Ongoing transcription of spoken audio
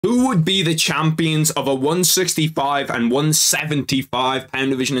Who would be the champions of a 165 and 175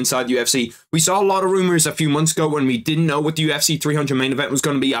 pound division inside the UFC? We saw a lot of rumors a few months ago when we didn't know what the UFC 300 main event was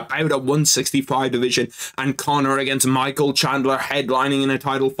going to be about a 165 division, and Conor against Michael Chandler headlining in a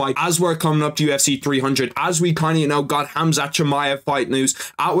title fight. As we're coming up to UFC 300, as we kind of, got Khamzat Chimaev fight news,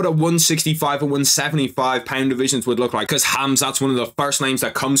 at what a 165 and 175 pound divisions would look like, because Khamzat's one of the first names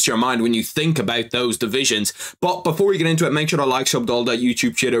that comes to your mind when you think about those divisions. But before we get into it, make sure to like, sub to all that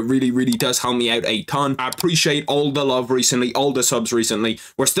YouTube shit. It really does help me out a ton. I appreciate all the love recently, all the subs recently.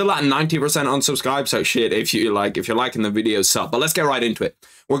 We're still at 90% unsubscribed, so shit, if you're liking the videos, sub. But let's get right into it.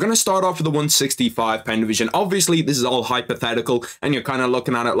 We're going to start off with the 165 pound division. Obviously, this is all hypothetical, and you're kind of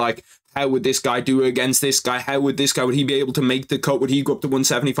looking at it like, how would this guy do against this guy? How would this guy, would he be able to make the cut? Would he go up to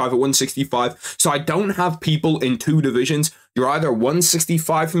 175 or 165? So I don't have people in two divisions. You're either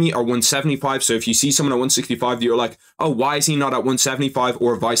 165 for me or 175. So if you see someone at 165, you're like, oh, why is he not at 175,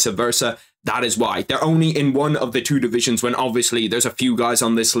 or vice versa? That is why. They're only in one of the two divisions, when obviously there's a few guys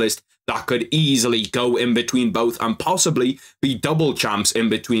on this list that could easily go in between both and possibly be double champs in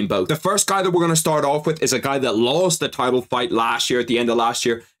between both. The first guy that we're going to start off with is a guy that lost the title fight last year, at the end of last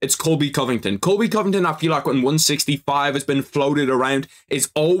year. It's Colby Covington. Colby Covington, I feel like when 165 has been floated around,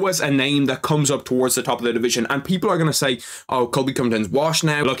 is always a name that comes up towards the top of the division. And people are going to say, oh, Colby Covington's washed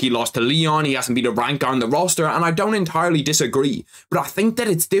now. Look, he lost to Leon. He hasn't been a rank on the roster. And I don't entirely disagree. But I think that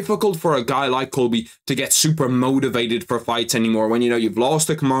it's difficult for a guy like Colby to get super motivated for fights anymore. When, you've lost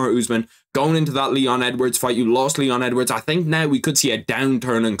to Kamaru Usman, going into that Leon Edwards fight, you lost Leon Edwards. I think now we could see a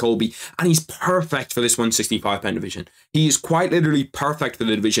downturn in Colby, and he's perfect for this 165 pound division. He is quite literally perfect for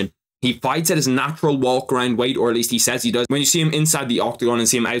the division. He fights at his natural walk-around weight, or at least he says he does. When you see him inside the octagon and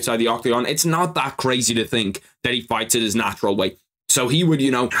see him outside the octagon, it's not that crazy to think that he fights at his natural weight. So he would,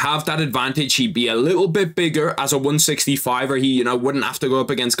 have that advantage. He'd be a little bit bigger as a 165er. He, wouldn't have to go up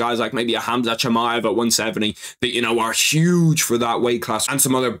against guys like maybe a Khamzat Chimaev at 170 that, are huge for that weight class, and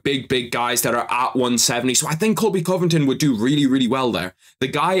some other big guys that are at 170. So I think Colby Covington would do really well there. The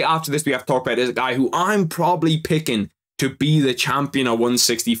guy after this we have to talk about is a guy who I'm probably picking to be the champion of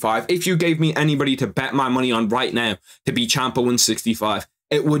 165. If you gave me anybody to bet my money on right now to be champ of 165,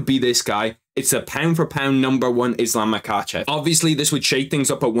 it would be this guy. It's a pound for pound #1 Islam Makhachev. Obviously, this would shake things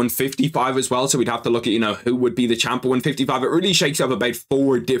up at 155 as well. So we'd have to look at, who would be the champ of 155. It really shakes up about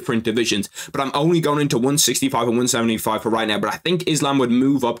 4 different divisions. But I'm only going into 165 and 175 for right now. But I think Islam would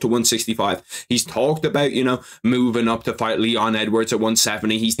move up to 165. He's talked about, moving up to fight Leon Edwards at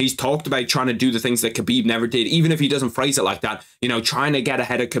 170. He's talked about trying to do the things that Khabib never did, even if he doesn't phrase it like that. Trying to get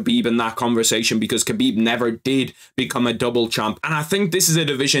ahead of Khabib in that conversation, because Khabib never did become a double champ. And I think this is a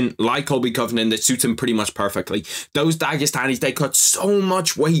division like Colby Covington that suits him pretty much perfectly. Those Dagestanis, they cut so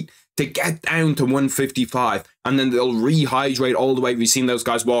much weight to get down to 155, and then they'll rehydrate all the way. We've seen those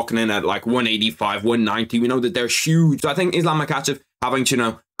guys walking in at like 185, 190. We know that they're huge. So I think Islam Makhachev having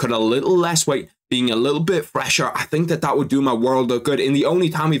to, cut a little less weight, being a little bit fresher, I think that would do him a world of good. And the only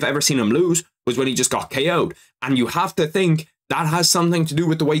time we've ever seen him lose was when he just got KO'd. And you have to think that has something to do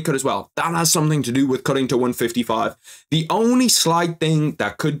with the weight cut as well. That has something to do with cutting to 155. The only slight thing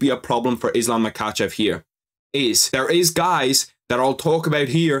that could be a problem for Islam Makhachev here is there is guys that I'll talk about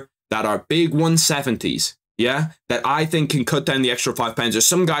here that are big 170s, yeah, that I think can cut down the extra 5 pounds. There's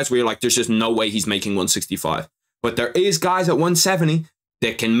some guys where you're like, there's just no way he's making 165. But there is guys at 170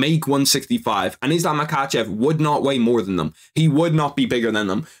 that can make 165, and Islam Makhachev would not weigh more than them. He would not be bigger than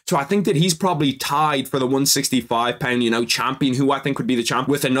them. So I think that he's probably tied for the 165 pound, champion, who I think would be the champ,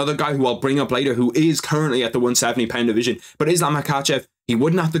 with another guy who I'll bring up later, who is currently at the 170 pound division. But Islam Makhachev, he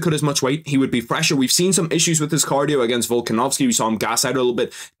wouldn't have to cut as much weight. He would be fresher. We've seen some issues with his cardio against Volkanovski. We saw him gas out a little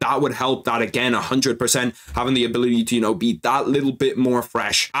bit. That would help that again, 100%, having the ability to, be that little bit more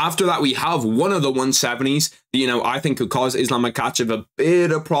fresh. After that, we have one of the 170s that, I think could cause Islam Makhachev a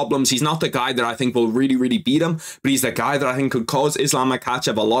bit of problems. He's not the guy that I think will really beat him, but he's the guy that I think could cause Islam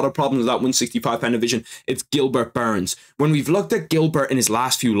Makhachev a lot of problems with that 165 pound division. It's Gilbert Burns. When we've looked at Gilbert in his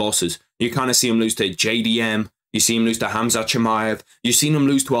last few losses, you kind of see him lose to JDM. You see him lose to Khamzat Chimaev. You've seen him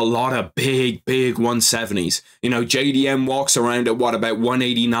lose to a lot of big 170s. JDM walks around at what, about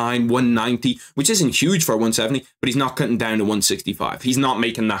 189, 190, which isn't huge for 170, but he's not cutting down to 165. He's not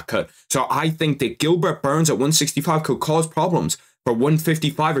making that cut. So I think that Gilbert Burns at 165 could cause problems for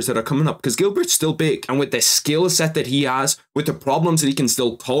 155ers that are coming up, because Gilbert's still big, and with the skill set that he has, with the problems that he can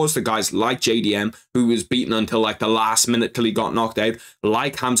still cause to guys like JDM, who was beaten until like the last minute till he got knocked out,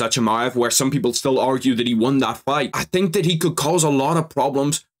 like Khamzat Chimaev, where some people still argue that he won that fight, I think that he could cause a lot of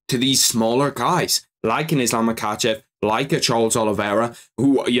problems to these smaller guys, like an Islam Makhachev, like a Charles Oliveira,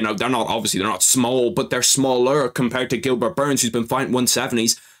 who, they're not small, but they're smaller compared to Gilbert Burns, who's been fighting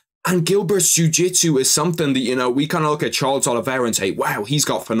 170s. And Gilbert's jiu-jitsu is something that, you know, we kind of look at Charles Oliveira and say, wow, he's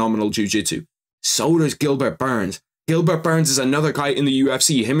got phenomenal jiu-jitsu. So does Gilbert Burns. Gilbert Burns is another guy in the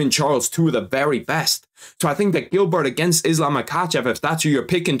UFC. Him and Charles, two of the very best. So I think that Gilbert against Islam Makhachev, if that's who you're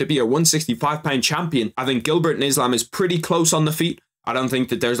picking to be a 165-pound champion, I think Gilbert and Islam is pretty close on the feet. I don't think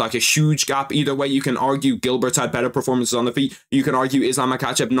that there's like a huge gap either way. You can argue Gilbert's had better performances on the feet. You can argue Islam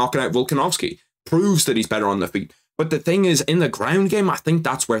Makhachev knocking out Volkanovski proves that he's better on the feet. But the thing is, in the ground game, I think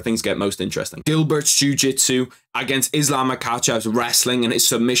that's where things get most interesting. Gilbert's jiu-jitsu against Islam Makhachev's wrestling and his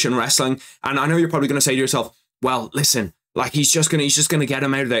submission wrestling. And I know you're probably going to say to yourself, well, listen, like he's just gonna get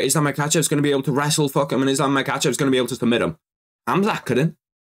him out of there. Islam Makhachev's going to be able to wrestle fuck him, and Islam Makhachev's going to be able to submit him. Khamzat couldn't.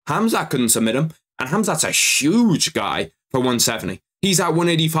 Khamzat couldn't submit him. And Khamzat's a huge guy for 170. He's at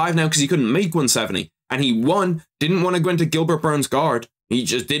 185 now because he couldn't make 170. And he, one, didn't want to go into Gilbert Burns' guard. He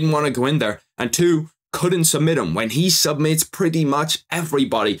just didn't want to go in there. And two, couldn't submit him when he submits pretty much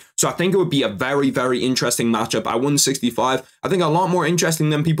everybody. So I think it would be a very, very interesting matchup at 165. I think a lot more interesting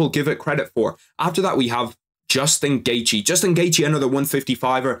than people give it credit for. After that, we have Justin Gaethje. Justin Gaethje, another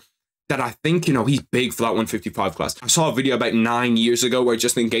 155er that I think, you know, he's big for that 155 class. I saw a video about 9 years ago where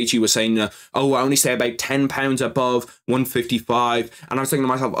Justin Gaethje was saying, oh, I only stay about 10 pounds above 155. And I was thinking to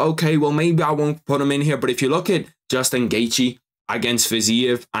myself, okay, well, maybe I won't put him in here. But if you look at Justin Gaethje against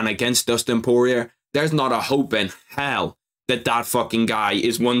Fiziev and against Dustin Poirier, there's not a hope in hell that that fucking guy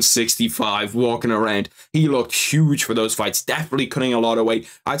is 165 walking around. He looked huge for those fights, definitely cutting a lot of weight.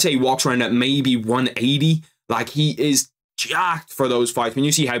 I'd say he walks around at maybe 180. Like, he is jacked for those fights. When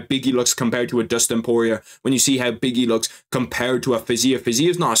you see how big he looks compared to a Dustin Poirier, when you see how big he looks compared to a Fiziev,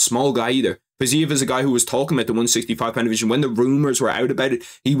 Fiziev's not a small guy either. Fiziev is a guy who was talking about the 165-pound division. When the rumors were out about it,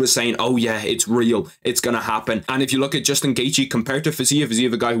 he was saying, oh yeah, it's real. It's going to happen. And if you look at Justin Gaethje compared to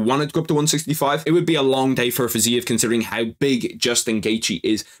Fiziev, a guy who wanted to go up to 165, it would be a long day for Fiziev considering how big Justin Gaethje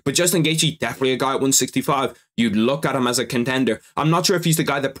is. But Justin Gaethje, definitely a guy at 165. You'd look at him as a contender. I'm not sure if he's the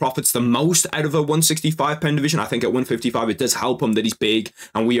guy that profits the most out of a 165-pound division. I think at 155, it does help him that he's big.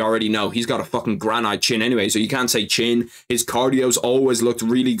 And we already know he's got a fucking granite chin anyway. So you can't say chin. His cardio's always looked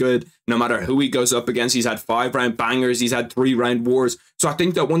really good. No matter who he goes up against, he's had 5-round bangers. He's had 3-round wars. So I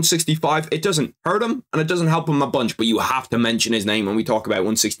think that 165, it doesn't hurt him and it doesn't help him a bunch. But you have to mention his name when we talk about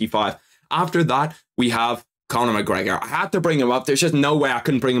 165. After that, we have Conor McGregor. I had to bring him up. There's just no way I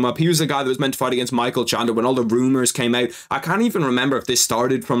couldn't bring him up. He was the guy that was meant to fight against Michael Chandler when all the rumors came out. I can't even remember if this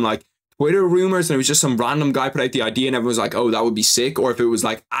started from like Twitter rumors and it was just some random guy put out the idea and everyone was like, oh, that would be sick. Or if it was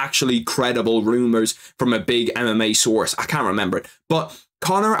like actually credible rumors from a big MMA source. I can't remember it. But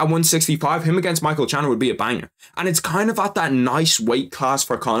Conor at 165, him against Michael Chandler would be a banger. And it's kind of at that nice weight class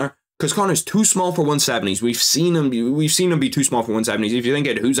for Conor. Because Conor's too small for 170s. We've seen him be too small for 170s. If you think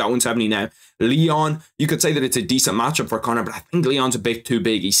it, who's at 170 now? Leon, you could say that it's a decent matchup for Conor, but I think Leon's a bit too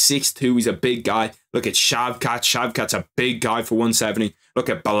big. He's 6'2", he's a big guy. Look at Shavkat. Shavkat's a big guy for 170. Look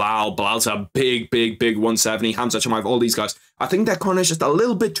at Bilal. Bilal's a big 170. Khamzat Chimaev, all these guys. I think that Conor's just a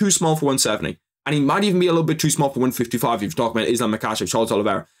little bit too small for 170. And he might even be a little bit too small for 155 if you're talking about Islam Makhachev, Charles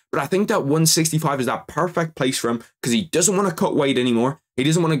Oliveira. But I think that 165 is that perfect place for him because he doesn't want to cut weight anymore. He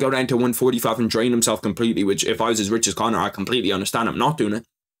doesn't want to go down to 145 and drain himself completely, which if I was as rich as Conor, I completely understand him not doing it.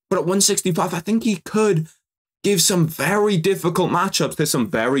 But at 165, I think he could give some very difficult matchups to some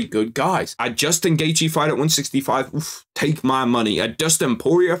very good guys. A Justin Gaethje fight at 165, oof, take my money. A Dustin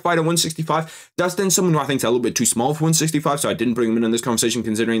Poirier fight at 165. Dustin's someone who I think is a little bit too small for 165, so I didn't bring him in this conversation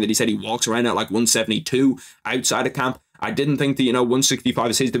considering that he said he walks around at like 172 outside of camp. I didn't think that,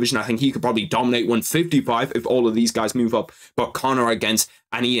 165 is his division. I think he could probably dominate 155 if all of these guys move up. But Conor against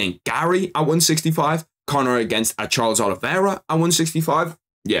an Ian Gary at 165, Conor against a Charles Oliveira at 165.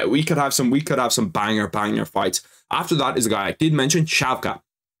 Yeah, we could have some banger fights. After that is the guy I did mention, Shavkat.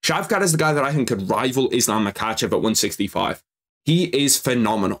 Shavkat is the guy that I think could rival Islam Makhachev at 165. He is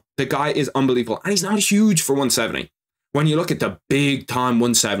phenomenal. The guy is unbelievable. And he's not huge for 170. When you look at the big time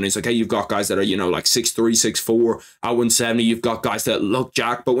 170s, okay, you've got guys that are, like 6'3", 6'4", at 170. You've got guys that look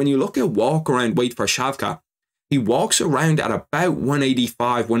jacked. But when you look at walk around weight for Shavkat, he walks around at about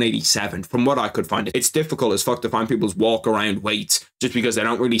 185, 187, from what I could find. It's difficult as fuck to find people's walk around weights just because they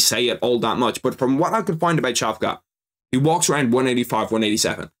don't really say it all that much. But from what I could find about Shavkat, he walks around 185,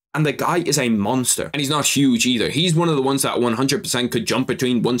 187. And the guy is a monster. And he's not huge either. He's one of the ones that 100% could jump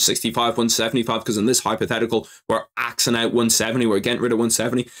between 165, 175, because in this hypothetical, we're axing out 170. We're getting rid of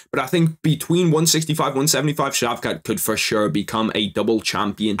 170. But I think between 165, 175, Shavkat could for sure become a double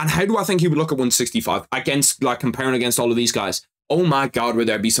champion. And how do I think he would look at 165? Against, comparing against all of these guys. Oh my God, would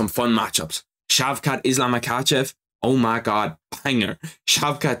there be some fun matchups? Shavkat, Islam Makhachev. Oh my God, banger.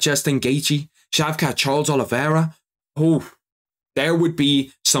 Shavkat, Justin Gaethje. Shavkat, Charles Oliveira. Oh. There would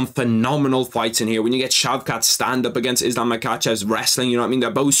be some phenomenal fights in here. When you get Shavkat stand up against Islam Makhachev's wrestling, you know what I mean?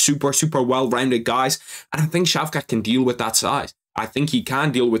 They're both super, super well-rounded guys. And I think Shavkat can deal with that size. I think he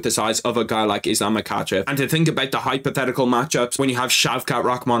can deal with the size of a guy like Islam Makhachev. And to think about the hypothetical matchups, when you have Shavkat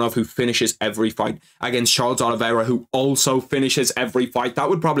Rakhmonov, who finishes every fight, against Charles Oliveira, who also finishes every fight, that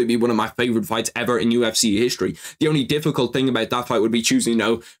would probably be one of my favorite fights ever in UFC history. The only difficult thing about that fight would be choosing, you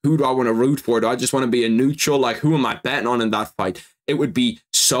know, who do I want to root for? Do I just want to be a neutral? Like, who am I betting on in that fight? It would be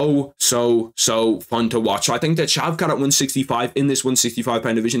so fun to watch. So I think that Shavkat at 165 in this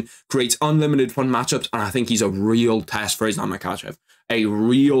 165-pound division creates unlimited fun matchups, and I think he's a real test for Islam Makhachev. A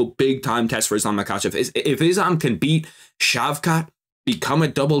real big-time test for Islam Makhachev. If Islam can beat Shavkat, become a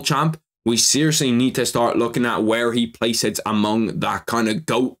double champ, we seriously need to start looking at where he places among that kind of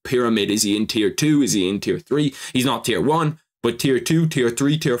GOAT pyramid. Is he in tier 2? Is he in tier 3? He's not tier 1, but tier 2, tier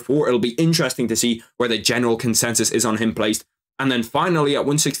 3, tier 4. It'll be interesting to see where the general consensus is on him placed. And then finally, at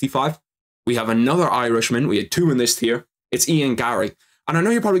 165, we have another Irishman. We had two in this tier. It's Ian Garry. And I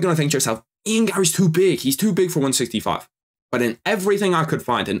know you're probably going to think to yourself, Ian Garry's too big. He's too big for 165. But in everything I could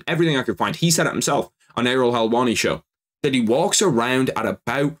find, he said it himself on Errol Helwani show, that he walks around at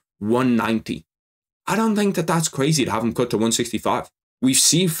about 190. I don't think that that's crazy to have him cut to 165. We've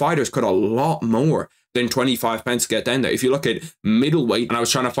seen fighters cut a lot more than 25 pounds to get down there. If you look at middleweight, and I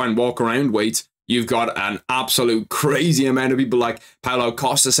was trying to find walk around weights, you've got an absolute crazy amount of people. Like Paulo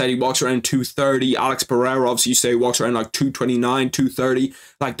Costa said he walks around 230. Alex Pereira obviously say he walks around like 229, 230.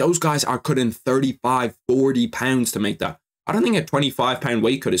 Like those guys are cutting 35, 40 pounds to make that. I don't think a 25-pound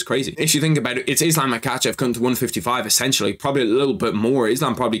weight cut is crazy. If you think about it, it's Islam Makhachev cutting to 155 essentially, probably a little bit more.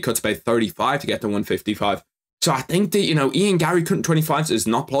 Islam probably cuts about 35 to get to 155. So I think that, you know, Ian Garry cutting 25 is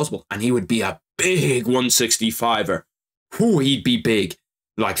not plausible, and he would be a big 165er. Whew, he'd be big.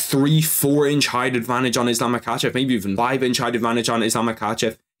 Like 3-4 inch height advantage on Islam Makhachev, maybe even 5-inch height advantage on Islam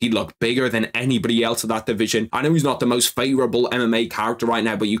Makhachev. He'd look bigger than anybody else in that division. I know he's not the most favorable MMA character right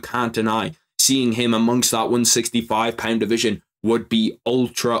now, but you can't deny seeing him amongst that 165-pound division would be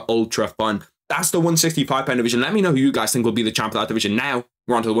ultra fun. That's the 165-pound division. Let me know who you guys think will be the champ of that division. Now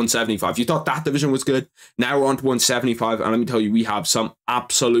we're on to the 175. You thought that division was good. Now we're on to 175, and let me tell you, we have some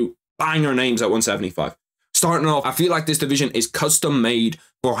absolute banger names at 175. Starting off, I feel like this division is custom made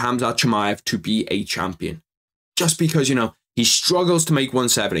for Khamzat Chimaev to be a champion. Just because, you know, he struggles to make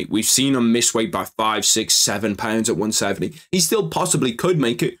 170. We've seen him miss weight by 5, 6, 7 pounds at 170. He still possibly could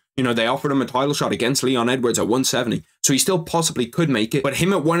make it. You know, they offered him a title shot against Leon Edwards at 170. So he still possibly could make it. But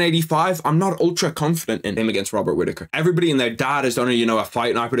him at 185, I'm not ultra confident in him against Robert Whittaker. Everybody and their dad has done, you know, a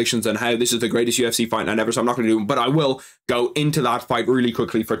fight night predictions on how this is the greatest UFC fight night ever. So I'm not going to do it. But I will go into that fight really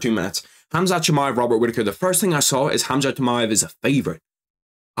quickly for 2 minutes. Khamzat Chimaev, Robert Whittaker. The first thing I saw is Khamzat Chimaev is a favorite.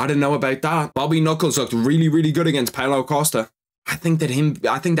 I didn't know about that. Bobby Knuckles looked really good against Paulo Costa. I think that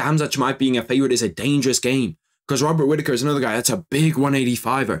Khamzat Chimaev being a favorite is a dangerous game, because Robert Whittaker is another guy that's a big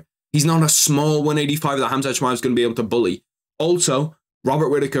 185er. He's not a small 185 that Khamzat Chimaev is going to be able to bully. Also, Robert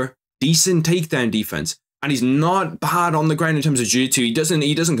Whittaker, decent takedown defense, and he's not bad on the ground in terms of jiu-jitsu. He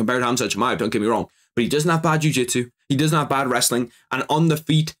doesn't compare to Khamzat Chimaev, don't get me wrong, but he doesn't have bad jiu-jitsu. He doesn't have bad wrestling, and on the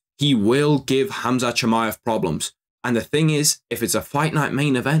feet, he will give Khamzat Chimaev problems. And the thing is, if it's a fight night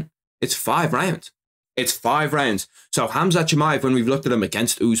main event, it's 5 rounds. It's 5 rounds. So Khamzat Chimaev, when we've looked at him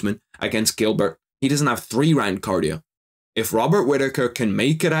against Usman, against Gilbert, he doesn't have 3-round cardio. If Robert Whittaker can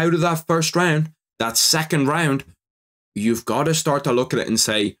make it out of that first round, that second round, you've got to start to look at it and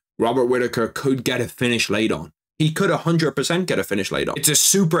say, Robert Whittaker could get a finish late on. He could 100% get a finish late on. It's a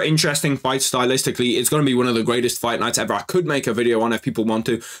super interesting fight stylistically. It's going to be one of the greatest fight nights ever. I could make a video on it if people want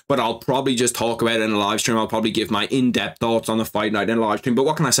to, but I'll probably just talk about it in a live stream. I'll probably give my in-depth thoughts on the fight night in a live stream. But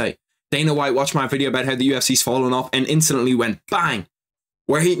what can I say? Dana White watched my video about how the UFC's fallen off and instantly went, bang!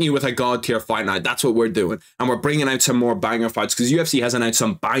 We're hitting you with a god-tier fight night. That's what we're doing. And we're bringing out some more banger fights, because UFC has announced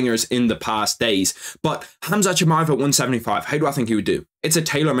some bangers in the past days. But Khamzat Chimaev at 175, how do I think he would do? It's a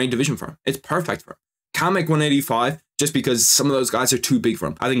tailor-made division for him. It's perfect for him. Can't make 185 just because some of those guys are too big for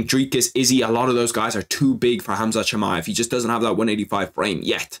him. I think Dricus, Izzy, a lot of those guys are too big for Khamzat Chimaev. He just doesn't have that 185 frame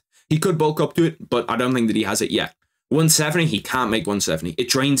yet. He could bulk up to it, but I don't think that he has it yet. 170, he can't make 170. It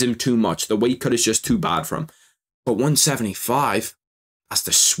drains him too much. The weight cut is just too bad for him. But 175, that's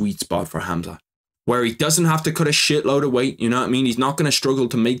the sweet spot for Khamzat, where he doesn't have to cut a shitload of weight. You know what I mean? He's not going to struggle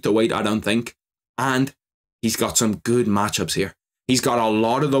to make the weight, I don't think. And he's got some good matchups here. He's got a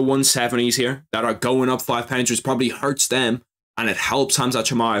lot of the 170s here that are going up 5 pounds, which probably hurts them, and it helps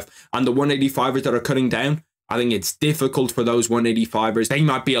Khamzat Chimaev. And the 185ers that are cutting down, I think it's difficult for those 185ers. They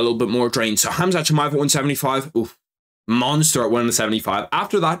might be a little bit more drained. So Khamzat Chimaev at 175, oof, monster at 175.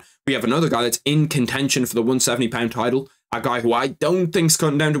 After that, we have another guy that's in contention for the 170-pound title, a guy who I don't think's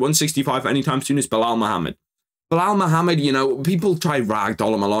cutting down to 165 anytime soon is Belal Muhammad. Belal Muhammad, you know, people try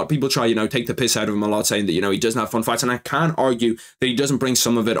ragdoll him a lot. People try, you know, take the piss out of him a lot, saying that, you know, he doesn't have fun fights. And I can't argue that he doesn't bring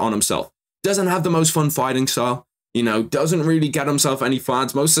some of it on himself. Doesn't have the most fun fighting style. You know, doesn't really get himself any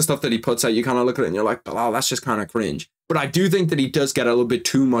fans. Most of the stuff that he puts out, you kind of look at it and you're like, Belal, that's just kind of cringe. But I do think that he does get a little bit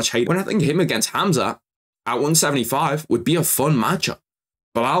too much hate. When I think him against Hamza at 175 would be a fun matchup.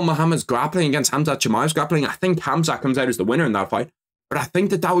 Belal Muhammad's grappling against Hamza Chimaev's grappling. I think Hamza comes out as the winner in that fight. But I think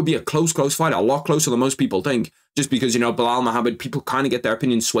that that would be a close fight, a lot closer than most people think. Just because, you know, Belal Muhammad, people kind of get their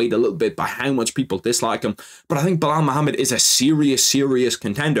opinion swayed a little bit by how much people dislike him. But I think Belal Muhammad is a serious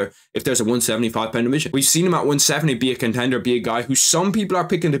contender if there's a 175-pound division. We've seen him at 170 be a contender, be a guy who some people are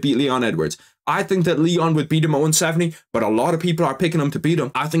picking to beat Leon Edwards. I think that Leon would beat him at 170, but a lot of people are picking him to beat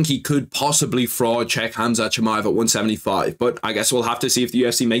him. I think he could possibly fraud check Hamza Chimaev at 175, but I guess we'll have to see if the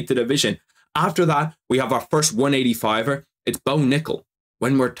UFC make the division. After that, we have our first 185er. It's Bo Nickel.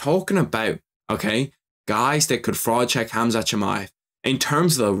 When we're talking about, okay, guys that could fraud check Hamza Chimaev, in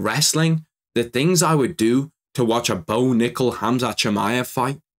terms of the wrestling, the things I would do to watch a Bo Nickel Hamza Chimaev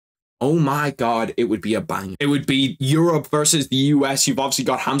fight, oh my God, it would be a bang. It would be Europe versus the US. You've obviously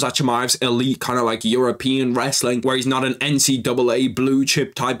got Hamza Chimaev's elite kind of like European wrestling, where he's not an NCAA blue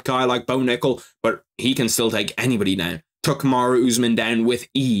chip type guy like Bo Nickel, but he can still take anybody down. Took Kamaru Usman down with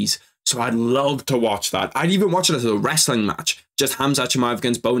ease. So I'd love to watch that. I'd even watch it as a wrestling match. Just Hamza Chimaev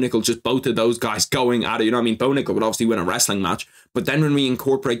against Bo Nickel, just both of those guys going at it. You know what I mean? Bo Nickel would obviously win a wrestling match. But then when we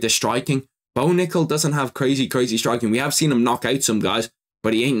incorporate the striking, Bo Nickel doesn't have crazy striking. We have seen him knock out some guys,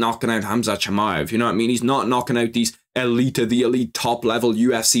 but he ain't knocking out Hamza Chimaev. You know what I mean? He's not knocking out these elite of the elite top level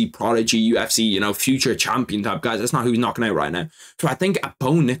UFC prodigy, UFC, you know, future champion type guys. That's not who he's knocking out right now. So I think a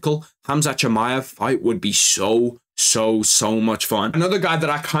Bo Nickel, Hamza Chimaev fight would be so much fun. Another guy that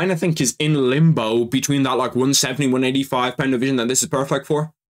I kind of think is in limbo between that like 170, 185 pound division that this is perfect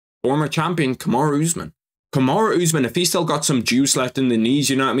for, former champion Kamaru Usman. Kamaru Usman, if he's still got some juice left in the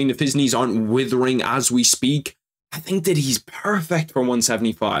knees, you know what I mean? If his knees aren't withering as we speak, I think that he's perfect for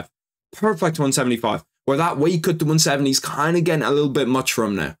 175. Perfect 175. Where that weight cut to 170 is kind of getting a little bit much for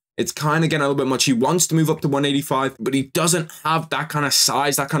him now. It's kind of getting a little bit much. He wants to move up to 185, but he doesn't have that kind of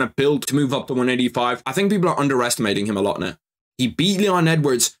size, that kind of build to move up to 185. I think people are underestimating him a lot now. He beat Leon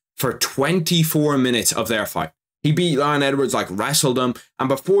Edwards for 24 minutes of their fight. He beat Leon Edwards, like wrestled him. And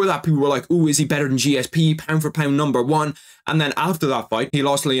before that, people were like, ooh, is he better than GSP? Pound for pound #1. And then after that fight, he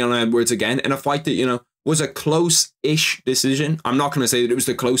lost Leon Edwards again in a fight that, you know, was a close-ish decision. I'm not going to say that it was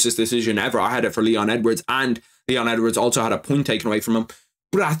the closest decision ever. I had it for Leon Edwards, and Leon Edwards also had a point taken away from him.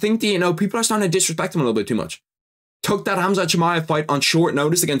 But I think that, you know, people are starting to disrespect him a little bit too much. Took that Hamza Chimaev fight on short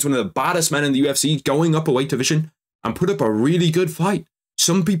notice against one of the baddest men in the UFC, going up a weight division, and put up a really good fight.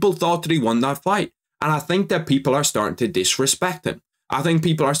 Some people thought that he won that fight. And I think that people are starting to disrespect him. I think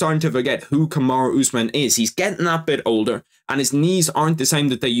people are starting to forget who Kamaru Usman is. He's getting that bit older, and his knees aren't the same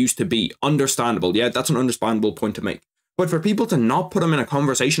that they used to be. Understandable. Yeah, that's an understandable point to make. But for people to not put him in a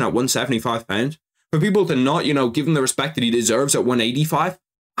conversation at 175 pounds, for people to not, you know, give him the respect that he deserves at 185,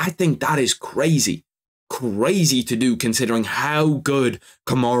 I think that is crazy. Crazy to do considering how good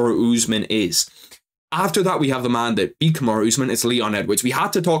Kamaru Usman is. After that, we have the man that beat Kamaru Usman. It's Leon Edwards. We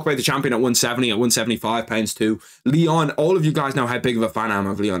had to talk about the champion at 170, at 175 pounds too. Leon, all of you guys know how big of a fan I am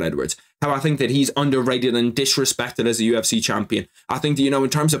of Leon Edwards. How I think that he's underrated and disrespected as a UFC champion. I think that, you know, in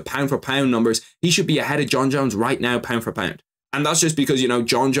terms of pound for pound numbers, he should be ahead of John Jones right now, pound for pound. And that's just because, you know,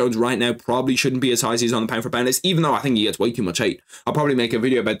 John Jones right now probably shouldn't be as high as he's on the pound for pound list, even though I think he gets way too much hate. I'll probably make a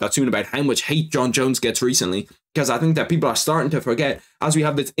video about that soon, about how much hate John Jones gets recently, because I think that people are starting to forget, as we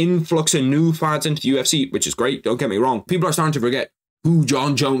have this influx of new fans into the UFC, which is great, don't get me wrong, people are starting to forget who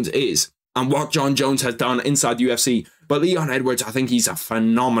John Jones is and what John Jones has done inside the UFC. But Leon Edwards, I think he's a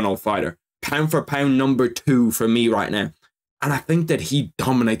phenomenal fighter. Pound for pound #2 for me right now. And I think that he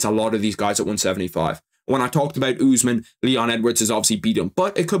dominates a lot of these guys at 175. When I talked about Usman, Leon Edwards has obviously beat him,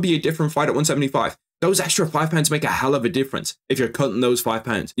 but it could be a different fight at 175. Those extra 5 pounds make a hell of a difference if you're cutting those 5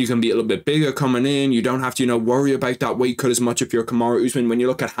 pounds. You can be a little bit bigger coming in. You don't have to, you know, worry about that weight cut as much if you're Kamaru Usman. When you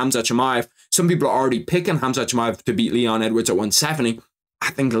look at Hamza Chimaev, some people are already picking Hamza Chimaev to beat Leon Edwards at 170.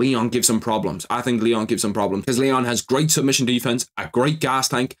 I think Leon gives him problems. I think Leon gives him problems because Leon has great submission defense, a great gas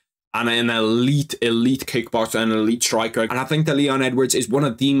tank, and an elite kickboxer and an elite striker. And I think that Leon Edwards is one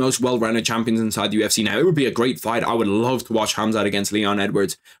of the most well-rounded champions inside the UFC now. It would be a great fight. I would love to watch Hamzat against Leon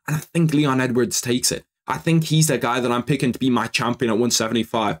Edwards. And I think Leon Edwards takes it. I think he's the guy that I'm picking to be my champion at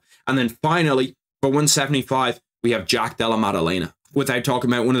 175. And then finally, for 175, we have Jack Della Maddalena. Without talking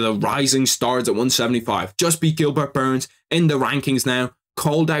about one of the rising stars at 175. Just beat Gilbert Burns in the rankings now.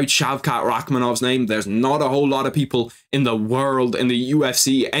 called out Shavkat Rakhmonov's name. There's not a whole lot of people in the world, in the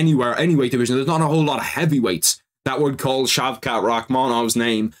UFC, anywhere, any weight division. There's not a whole lot of heavyweights that would call Shavkat Rakhmonov's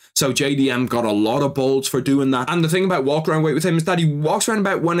name. So JDM got a lot of balls for doing that. And the thing about walk around weight with him is that he walks around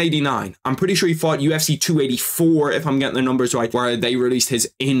about 189. I'm pretty sure he fought UFC 284, if I'm getting the numbers right, where they released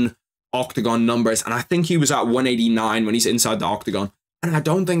his in-octagon numbers. And I think he was at 189 when he's inside the octagon. And I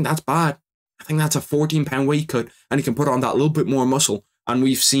don't think that's bad. I think that's a 14-pound weight cut, and he can put on that little bit more muscle. And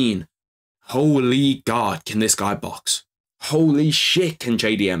we've seen, holy God, can this guy box? Holy shit, can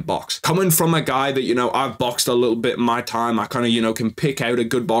JDM box? Coming from a guy that, you know, I've boxed a little bit in my time, I kind of, you know, can pick out a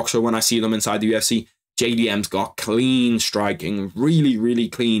good boxer when I see them inside the UFC. JDM's got clean striking, really, really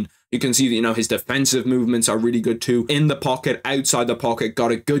clean. You can see that, you know, his defensive movements are really good too. In the pocket, outside the pocket,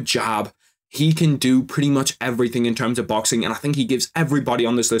 got a good jab. He can do pretty much everything in terms of boxing, and I think he gives everybody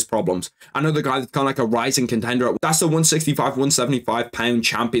on this list problems. Another guy that's kind of like a rising contender, that's the 165, 175 pound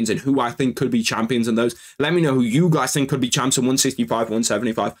champions, and who I think could be champions in those. Let me know who you guys think could be champs in 165,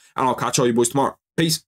 175, and I'll catch all you boys tomorrow. Peace.